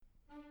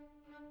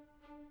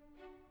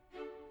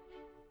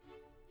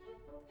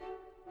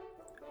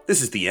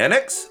This is The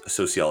Annex, a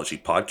sociology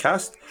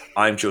podcast.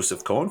 I'm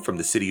Joseph Cohen from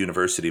the City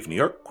University of New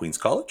York, Queens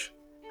College.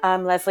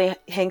 I'm Leslie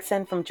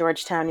Hinkson from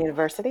Georgetown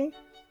University.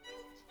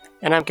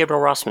 And I'm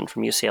Gabriel Rossman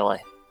from UCLA.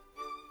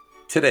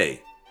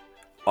 Today,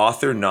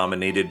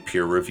 author-nominated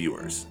peer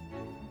reviewers.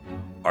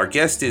 Our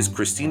guest is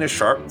Christina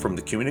Sharp from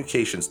the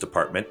Communications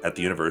Department at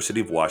the University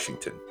of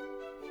Washington.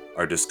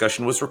 Our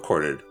discussion was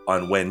recorded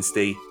on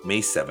Wednesday, May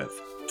 7th,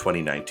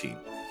 2019.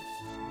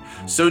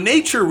 So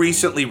Nature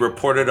recently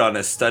reported on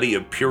a study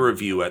of peer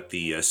review at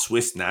the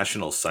Swiss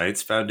National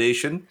Science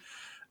Foundation,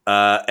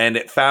 and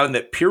it found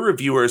that peer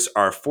reviewers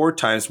are 4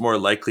 times more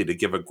likely to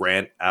give a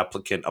grant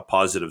applicant a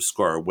positive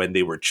score when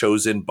they were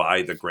chosen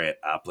by the grant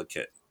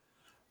applicant.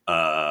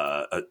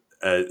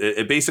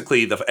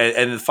 Basically,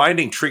 the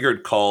finding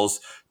triggered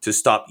calls to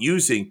stop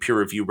using peer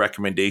review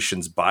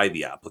recommendations by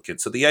the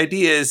applicant. So the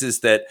idea is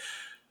that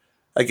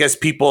I guess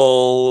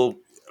people,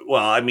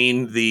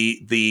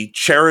 the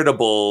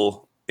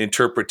charitable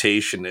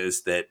interpretation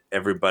is that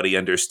everybody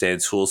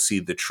understands who will see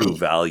the true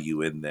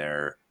value in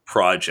their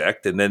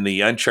project. And then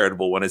the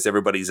uncharitable one is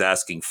everybody's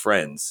asking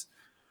friends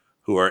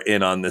who are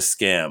in on the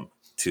scam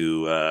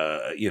to,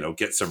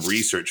 get some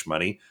research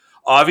money.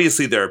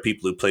 Obviously, there are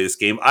people who play this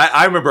game.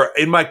 I remember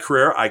in my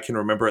career, I can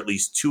remember at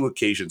least 2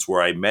 occasions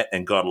where I met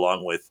and got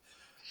along with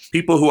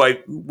people who I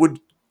would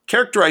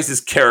characterize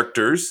as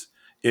characters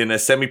in a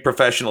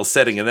semi-professional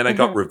setting. And then I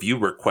got review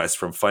requests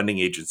from funding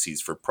agencies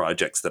for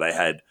projects that I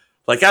had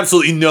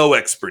absolutely no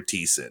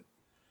expertise in.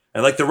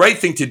 And the right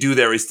thing to do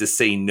there is to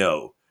say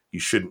no. You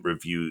shouldn't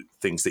review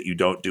things that you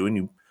don't do, and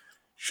you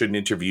shouldn't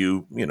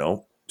interview,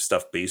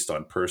 stuff based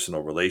on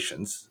personal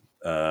relations.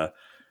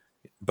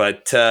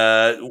 What?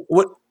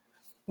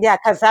 Yeah,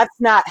 because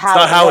that's not how it's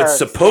not how works. It's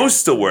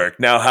supposed to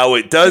work. Now, how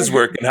it does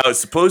work and how it's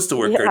supposed to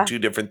work are 2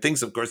 different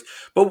things, of course.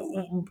 But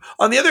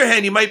on the other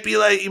hand, you might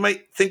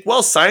think,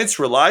 well, science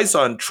relies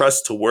on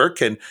trust to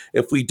work, and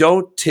if we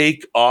don't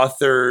take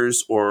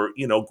authors or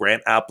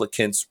grant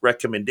applicants'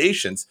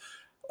 recommendations,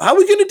 how are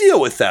we going to deal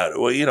with that?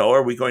 Well,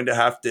 are we going to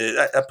have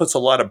to? That puts a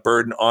lot of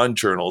burden on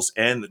journals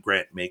and the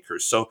grant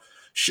makers. So,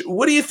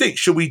 what do you think?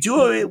 Should we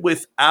do it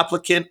with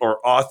applicant or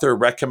author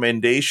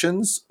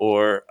recommendations,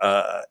 or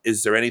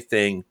is there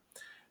anything?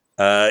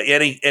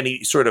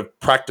 Any sort of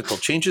practical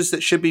changes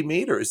that should be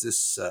made, or is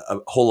this a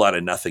whole lot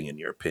of nothing in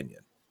your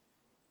opinion?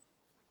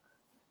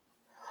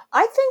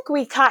 I think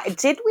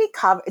did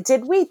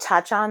we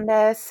touch on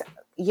this,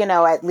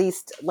 at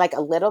least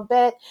a little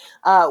bit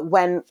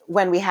when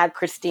we had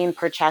Christine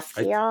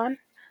Perchesky on?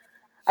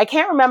 I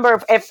can't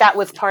remember if that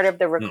was part of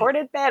the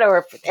recorded bit or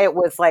if it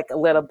was a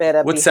little bit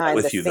of What's behind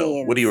that with the you,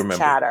 scenes though? What do you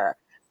remember? chatter.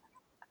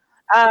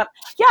 I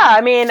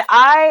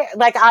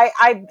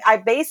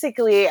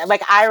basically,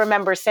 I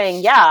remember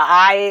saying,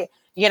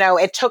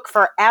 it took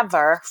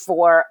forever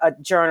for a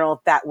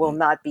journal that will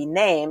not be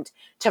named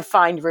to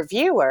find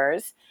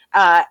reviewers.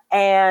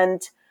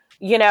 And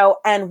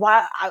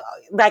while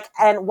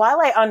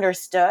I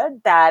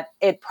understood that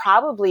it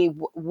probably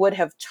would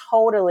have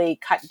totally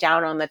cut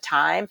down on the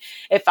time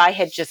if I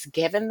had just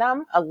given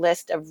them a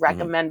list of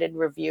recommended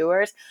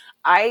reviewers,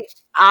 I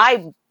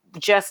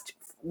just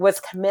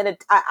was committed.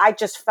 I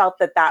just felt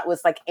that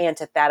was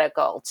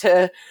antithetical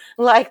to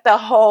the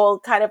whole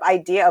kind of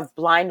idea of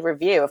blind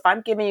review. If I'm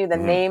giving you the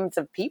names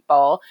of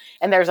people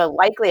and there's a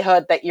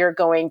likelihood that you're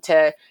going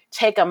to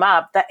take them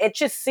up, that it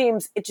just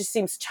seems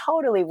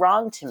totally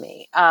wrong to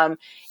me.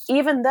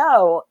 Even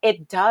though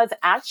it does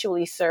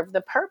actually serve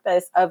the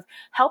purpose of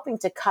helping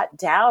to cut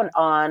down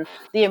on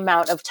the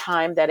amount of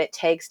time that it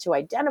takes to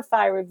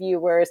identify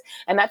reviewers,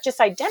 and not just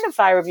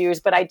identify reviewers,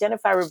 but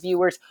identify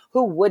reviewers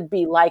who would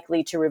be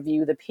likely to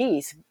review the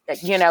piece,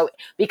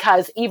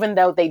 because even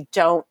though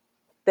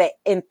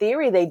in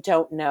theory, they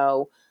don't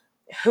know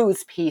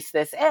whose piece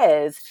this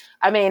is.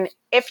 I mean,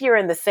 if you're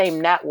in the same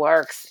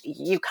networks,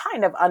 you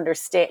kind of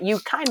understand, you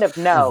kind of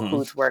know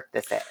whose work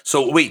this is.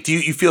 So wait, do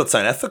you feel it's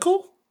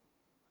unethical?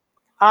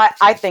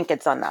 I think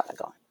it's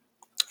unethical.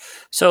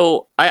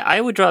 So I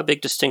would draw a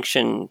big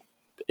distinction.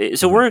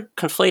 So we're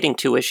conflating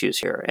 2 issues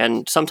here,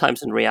 and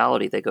sometimes in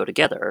reality they go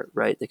together,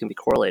 right? They can be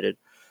correlated.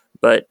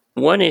 But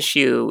one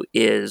issue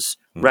is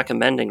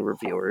recommending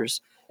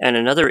reviewers, and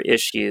another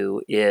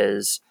issue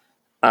is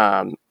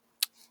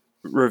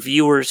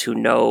reviewers who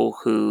know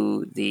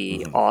who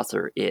the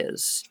author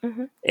is.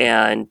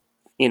 And,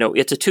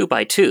 it's a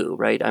 2x2,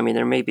 right? I mean,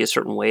 there may be a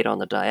certain weight on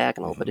the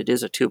diagonal, but it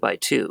is a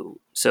 2x2.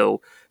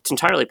 So it's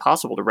entirely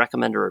possible to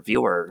recommend a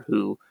reviewer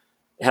who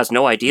has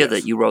no idea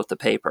that you wrote the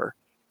paper.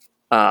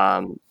 So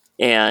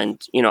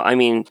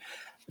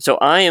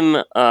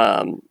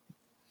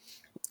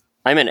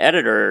I'm an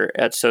editor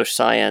at Social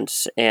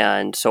Science,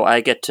 and so I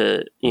get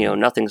to,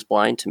 nothing's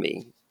blind to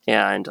me.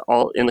 And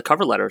all in the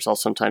cover letters, I'll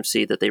sometimes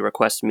see that they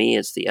request me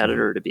as the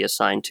editor to be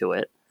assigned to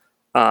it.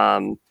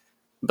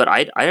 But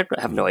I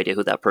have no idea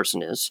who that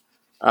person is.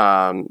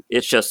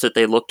 It's just that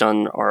they looked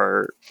on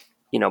our,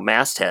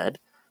 masthead,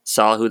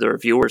 saw who the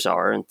reviewers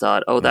are, and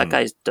thought, oh, that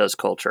guy does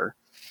culture,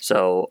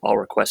 so I'll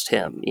request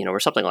him, or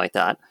something like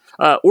that.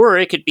 Or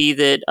it could be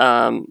that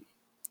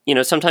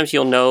sometimes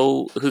you'll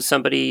know who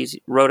somebody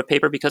wrote a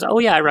paper because, oh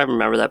yeah, I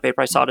remember that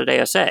paper. I saw it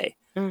at ASA,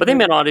 but they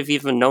may not have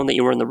even known that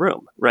you were in the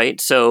room,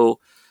 right? So,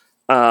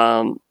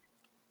 I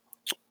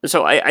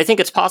think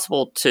it's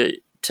possible to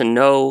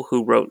know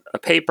who wrote a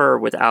paper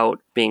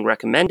without being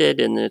recommended,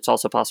 and it's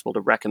also possible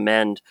to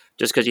recommend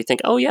just because you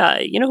think, oh yeah,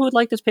 who would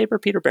like this paper?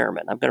 Peter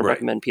Behrman. I'm going to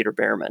recommend Peter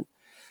Behrman.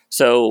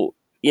 So,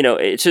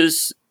 it's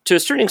just, to a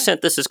certain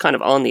extent, this is kind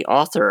of on the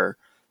author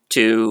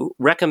to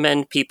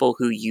recommend people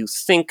who you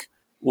think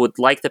would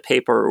like the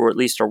paper, or at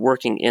least are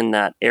working in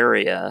that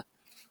area,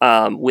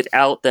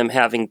 without them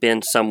having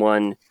been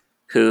someone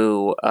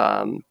who,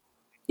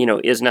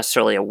 is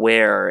necessarily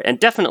aware, and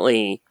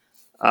definitely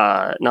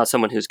not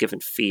someone who's given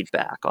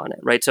feedback on it,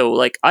 right? So,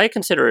 like, I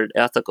consider it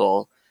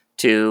ethical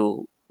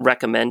to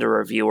recommend a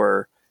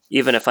reviewer,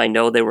 even if I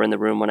know they were in the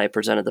room when I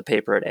presented the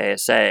paper at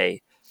ASA.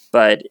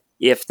 But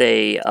if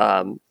they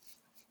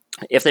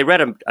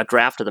read a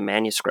draft of the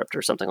manuscript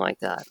or something like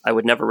that, I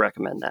would never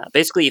recommend that.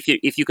 Basically,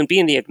 if you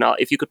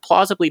could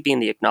plausibly be in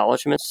the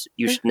acknowledgments,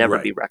 you should never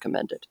be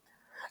recommended.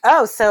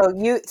 Oh,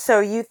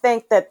 so you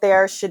think that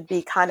there should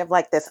be kind of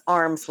like this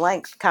arm's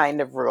length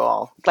kind of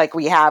rule, like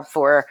we have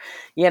for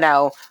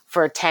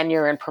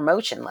tenure and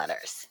promotion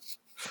letters?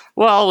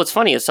 Well, what's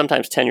funny is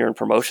sometimes tenure and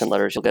promotion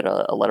letters, you'll get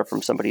a letter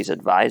from somebody's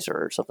advisor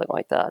or something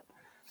like that.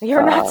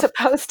 You're not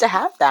supposed to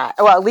have that.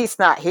 Well, at least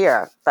not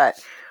here,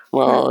 but.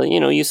 Well,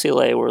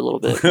 UCLA, we're a little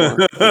bit more,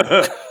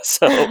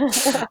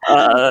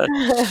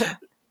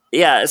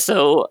 yeah.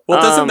 So,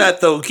 well, doesn't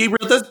that though,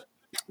 Gabriel, does?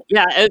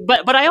 Yeah,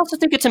 but I also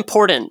think it's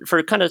important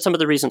for kind of some of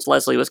the reasons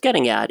Leslie was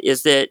getting at,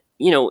 is that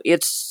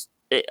it's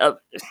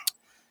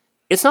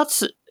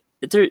not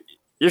there.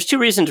 There's two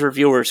reasons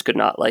reviewers could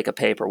not like a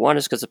paper. One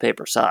is because the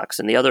paper sucks,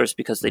 and the other is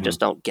because they just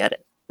don't get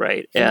it,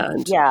 right?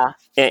 And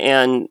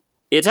and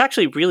it's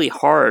actually really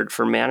hard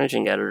for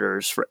managing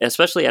editors,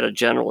 especially at a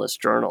generalist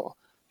journal,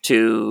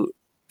 to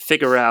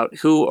figure out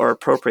who are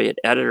appropriate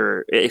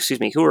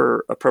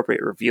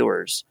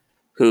reviewers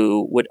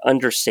who would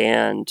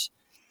understand,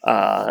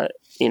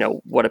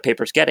 what a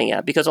paper's getting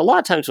at. Because a lot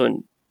of times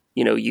when,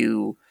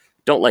 you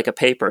don't like a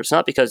paper, it's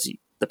not because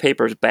the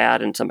paper is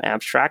bad in some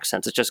abstract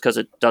sense. It's just because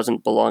it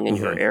doesn't belong in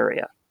your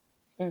area.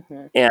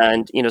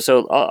 And,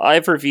 so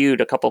I've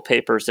reviewed a couple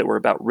papers that were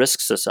about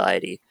Risk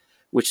Society,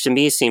 which to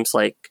me seems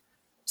like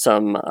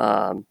some,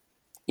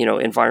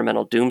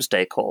 environmental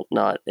doomsday cult,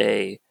 not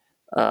an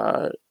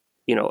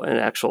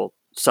actual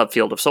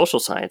subfield of social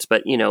science.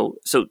 But,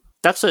 so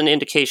that's an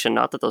indication,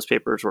 not that those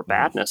papers were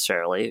bad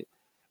necessarily,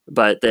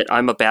 but that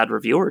I'm a bad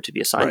reviewer to be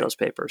assigned those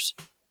papers.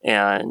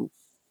 And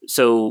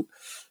so,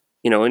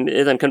 and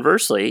then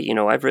conversely,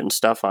 I've written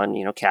stuff on,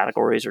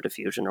 categories or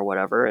diffusion or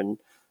whatever. And,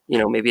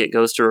 maybe it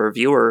goes to a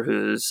reviewer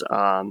who's,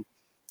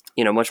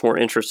 much more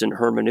interested in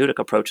hermeneutic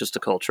approaches to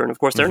culture. And of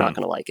course, they're not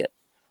going to like it.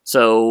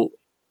 So,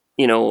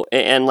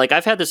 and like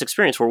I've had this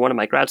experience where one of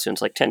my grad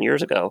students, like 10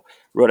 years ago,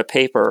 wrote a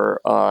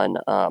paper on,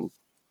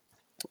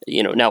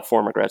 now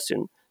former grad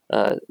student,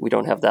 we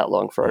don't have that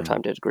long for our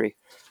time to degree,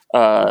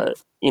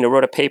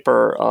 wrote a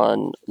paper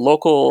on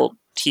local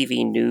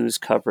TV news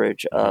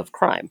coverage of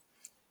crime.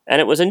 And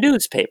it was a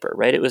news paper,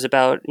 right? It was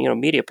about,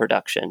 media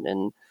production,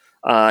 and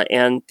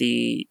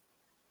the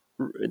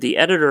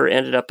editor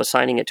ended up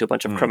assigning it to a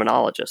bunch of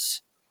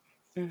criminologists.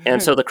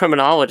 And so the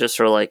criminologists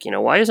are like,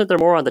 why isn't there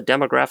more on the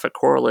demographic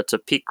correlates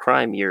of peak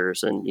crime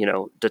years and,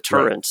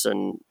 deterrence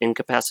and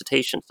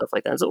incapacitation, stuff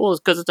like that? So, well, it's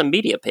because it's a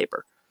media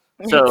paper.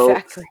 So,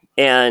 exactly.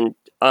 And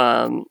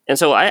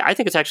so I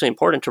think it's actually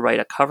important to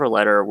write a cover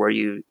letter where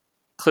you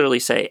clearly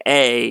say,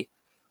 A,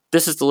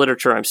 this is the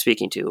literature I'm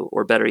speaking to,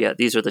 or better yet,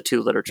 these are the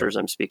two literatures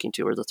I'm speaking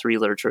to, or the three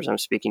literatures I'm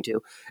speaking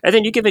to. And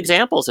then you give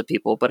examples of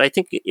people, but I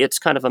think it's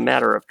kind of a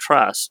matter of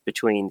trust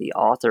between the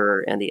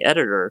author and the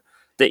editor,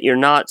 that you're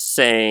not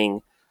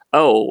saying,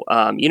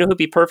 who'd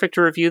be perfect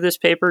to review this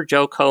paper?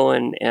 Joe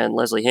Cohen and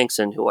Leslie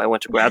Hinkson, who I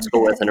went to grad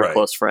school with and are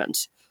close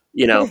friends.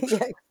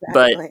 Exactly.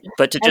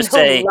 but to just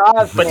say,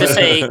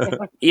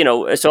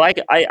 so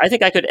I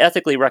think I could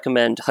ethically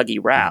recommend Huggy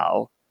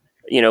Rao,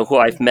 who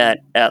I've met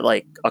at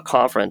like a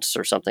conference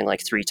or something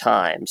like 3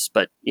 times,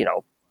 but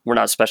we're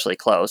not especially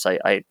close.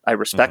 I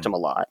respect him a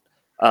lot.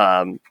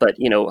 But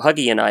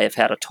Huggy and I have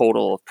had a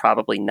total of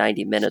probably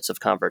 90 minutes of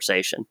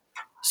conversation.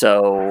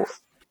 So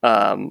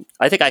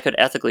I think I could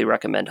ethically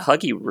recommend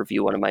Huggy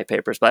review one of my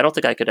papers, but I don't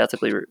think I could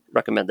ethically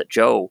recommend that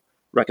Joe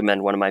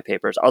recommend one of my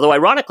papers. Although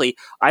ironically,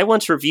 I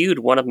once reviewed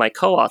one of my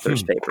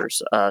co-authors'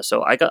 papers.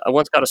 So I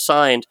once got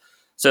assigned.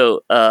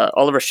 So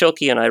Oliver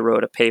Schilke and I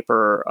wrote a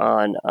paper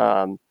on,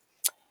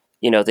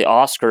 the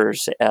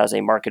Oscars as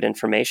a market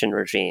information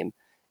regime.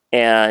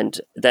 And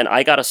then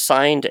I got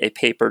assigned a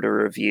paper to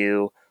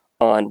review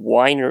on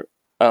wine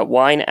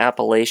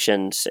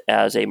appellations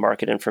as a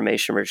market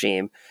information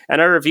regime.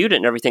 And I reviewed it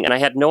and everything. And I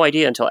had no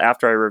idea until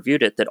after I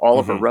reviewed it that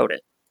Oliver wrote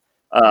it.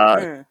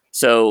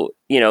 So,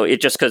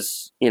 it just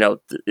because,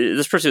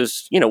 this person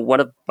was, one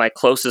of my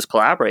closest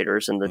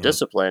collaborators in the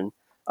discipline.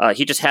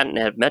 He just hadn't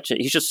had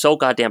mentioned, he's just so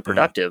goddamn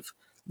productive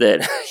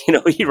that,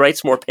 he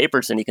writes more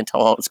papers than he can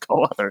tell all his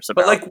co-authors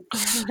about. But like,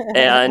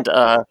 and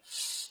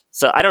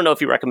So I don't know if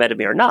he recommended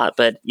me or not,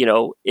 but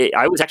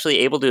I was actually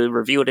able to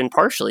review it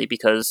impartially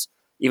because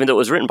even though it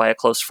was written by a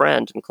close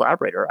friend and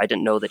collaborator, I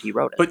didn't know that he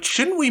wrote it. But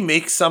shouldn't we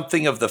make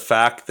something of the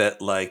fact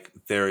that like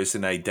there is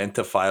an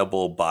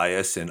identifiable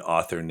bias in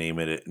author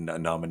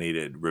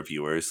nominated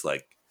reviewers?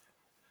 Like,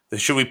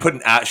 should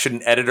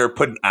an editor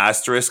put an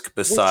asterisk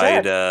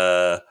beside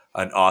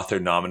an author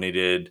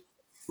nominated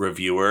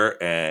reviewer?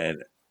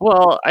 And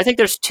well, I think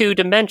there's two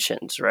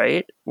dimensions,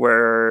 right?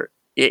 Where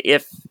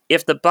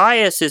if the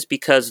bias is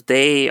because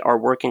they are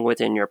working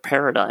within your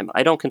paradigm,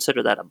 I don't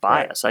consider that a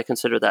bias. Right. I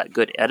consider that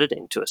good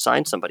editing to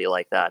assign somebody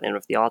like that. And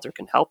if the author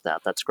can help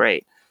that, that's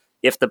great.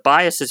 If the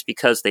bias is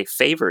because they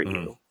favor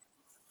you,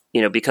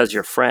 because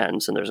you're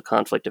friends and there's a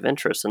conflict of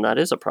interest, then that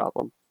is a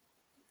problem.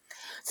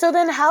 So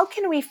then how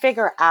can we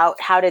figure out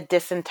how to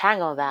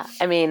disentangle that?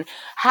 I mean,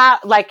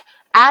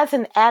 as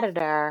an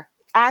editor,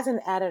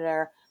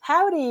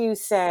 how do you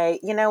say,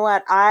 you know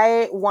what,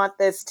 I want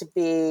this to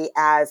be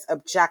as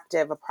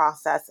objective a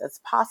process as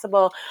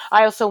possible.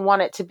 I also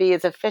want it to be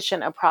as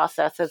efficient a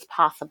process as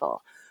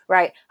possible,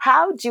 right?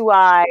 How do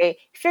I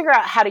figure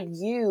out how to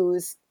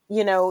use,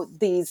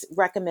 these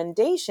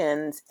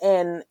recommendations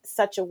in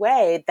such a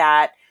way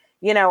that,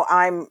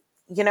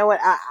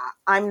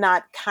 I'm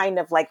not kind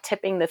of like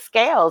tipping the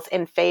scales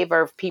in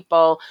favor of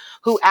people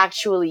who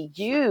actually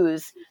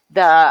use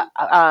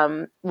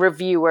the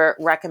reviewer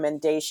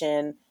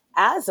recommendation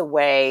as a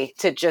way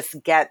to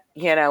just get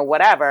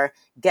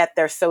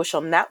their social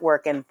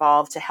network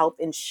involved to help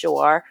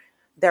ensure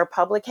their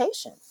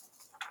publication.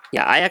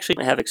 Yeah, I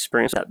actually have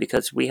experience with that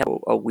because we have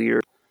a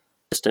weird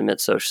system at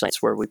Social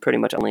Science where we pretty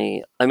much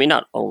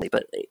not only,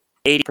 but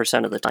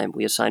 80% of the time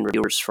we assign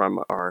reviewers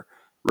from our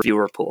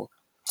reviewer pool.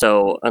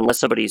 So unless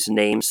somebody's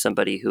named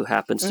somebody who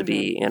happens to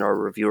be in our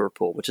reviewer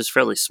pool, which is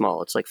fairly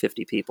small, it's like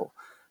 50 people,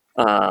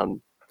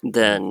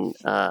 then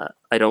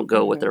I don't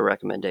go with their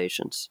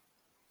recommendations.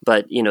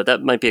 But,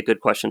 that might be a good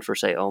question for,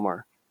 say,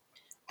 Omar.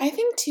 I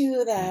think,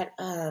 too, that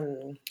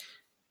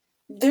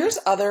there's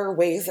other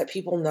ways that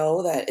people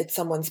know that it's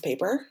someone's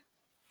paper.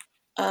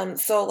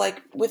 So,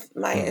 like, with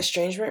my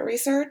estrangement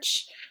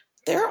research,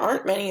 there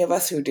aren't many of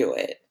us who do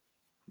it.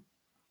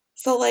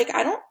 So, like,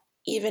 I don't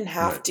even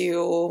have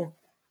to,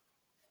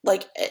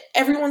 like,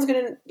 everyone's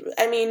going to,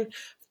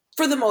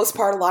 for the most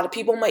part, a lot of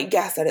people might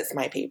guess that it's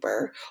my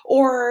paper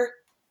or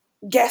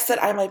guess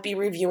that I might be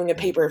reviewing a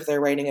paper if they're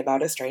writing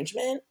about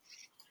estrangement.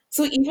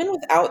 So even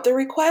without the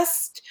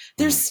request,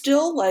 there's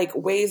still like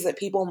ways that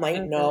people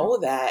might know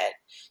that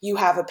you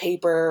have a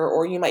paper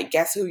or you might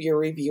guess who your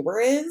reviewer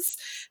is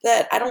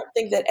that I don't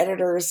think that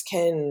editors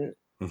can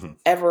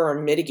ever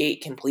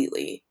mitigate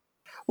completely.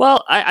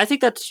 Well, I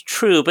think that's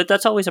true, but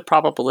that's always a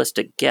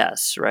probabilistic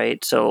guess,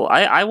 right? So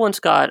I once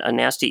got a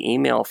nasty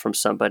email from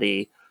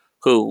somebody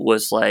who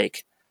was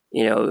like,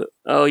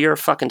 oh, you're a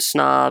fucking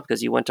snob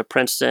because you went to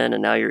Princeton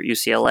and now you're at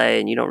UCLA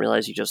and you don't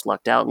realize you just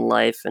lucked out in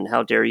life. And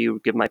how dare you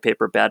give my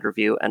paper a bad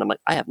review? And I'm like,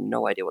 I have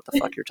no idea what the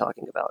fuck you're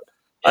talking about.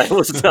 I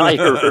was not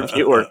your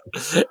reviewer.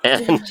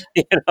 And, and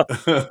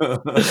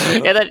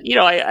then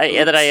I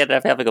ended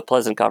up having a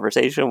pleasant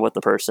conversation with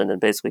the person and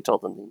basically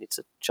told them he needs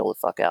to chill the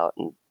fuck out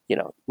and,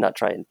 not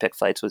try and pick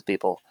fights with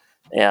people.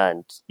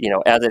 And,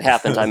 as it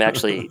happens, I'm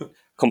actually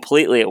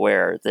completely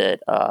aware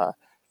that, I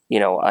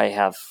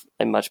have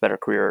a much better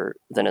career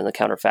than in the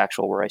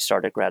counterfactual where I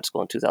started grad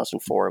school in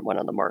 2004 and went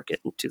on the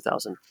market in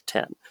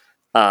 2010.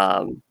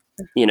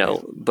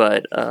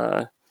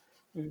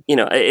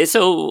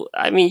 So,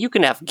 you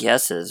can have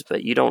guesses,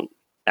 but you don't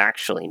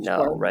actually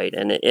know, right?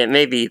 And it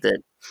may be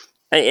that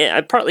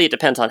partly it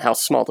depends on how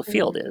small the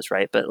field is,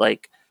 right? But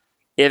like,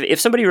 if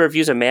somebody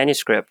reviews a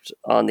manuscript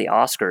on the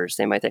Oscars,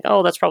 they might think,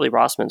 oh, that's probably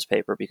Rossman's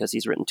paper because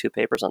he's written 2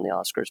 papers on the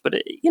Oscars. But,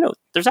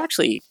 there's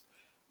actually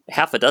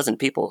half a dozen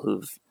people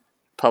who've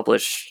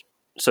published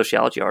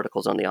sociology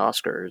articles on the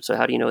Oscars. So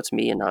how do you know it's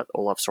me and not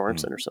Olaf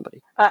Sorensen or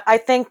somebody? I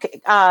think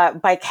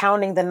by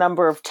counting the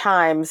number of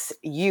times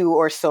you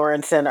or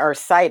Sorensen are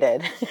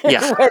cited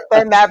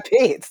within that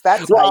piece.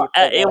 That's well,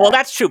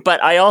 that's true.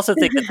 But I also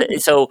think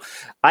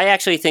I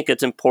actually think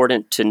it's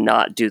important to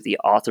not do the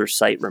author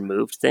site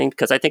removed thing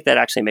because I think that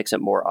actually makes it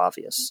more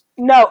obvious.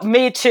 No,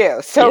 me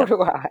too. So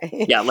do I.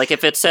 Yeah, like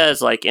if it says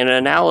like in an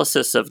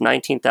analysis of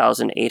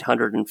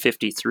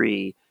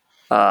 19,853,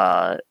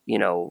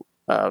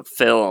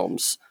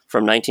 films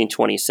from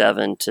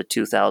 1927 to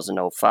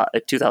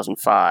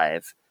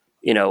 2005,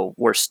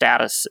 where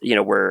status,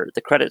 where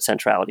the credit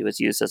centrality was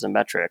used as a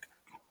metric,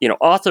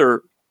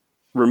 author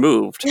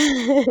removed.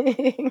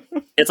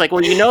 It's like,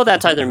 well,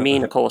 that's either me,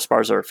 Nicole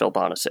Esparza, or Phil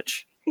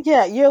Bonicic.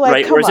 Yeah, you're like,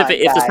 right? Whereas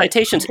if the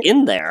citation's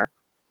in there,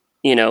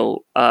 it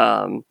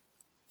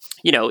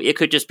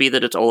could just be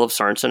that it's Olaf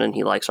Sorensen and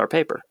he likes our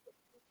paper.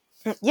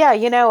 Yeah,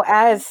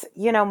 as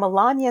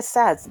Melania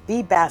says,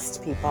 be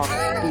best, people.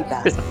 Be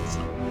best.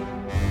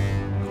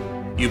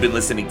 You've been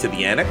listening to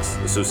The Annex,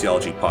 a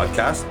sociology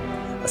podcast.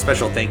 A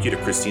special thank you to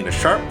Christina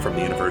Sharp from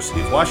the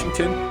University of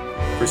Washington.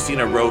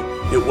 Christina wrote,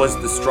 "It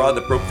was the straw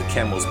that broke the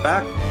camel's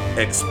back,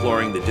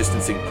 exploring the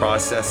distancing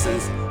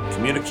processes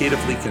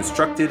communicatively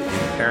constructed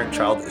and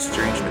parent-child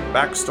estrangement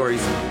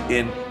backstories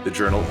in the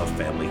Journal of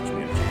Family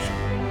Communication.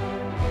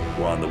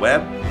 We're on the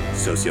web,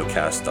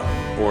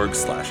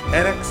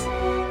 sociocast.org/annex,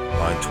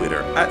 on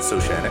Twitter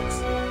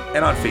 @sociannex,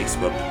 and on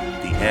Facebook,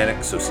 the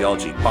Annex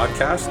Sociology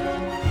Podcast.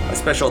 A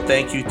special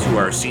thank you to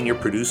our senior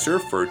producer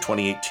for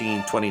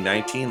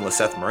 2018-2019,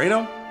 Liseth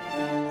Moreno.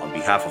 On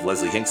behalf of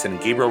Leslie Hinkson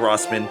and Gabriel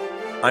Rossman,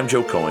 I'm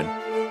Joe Cohen.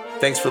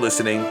 Thanks for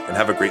listening and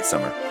have a great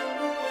summer.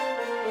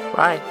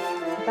 Bye.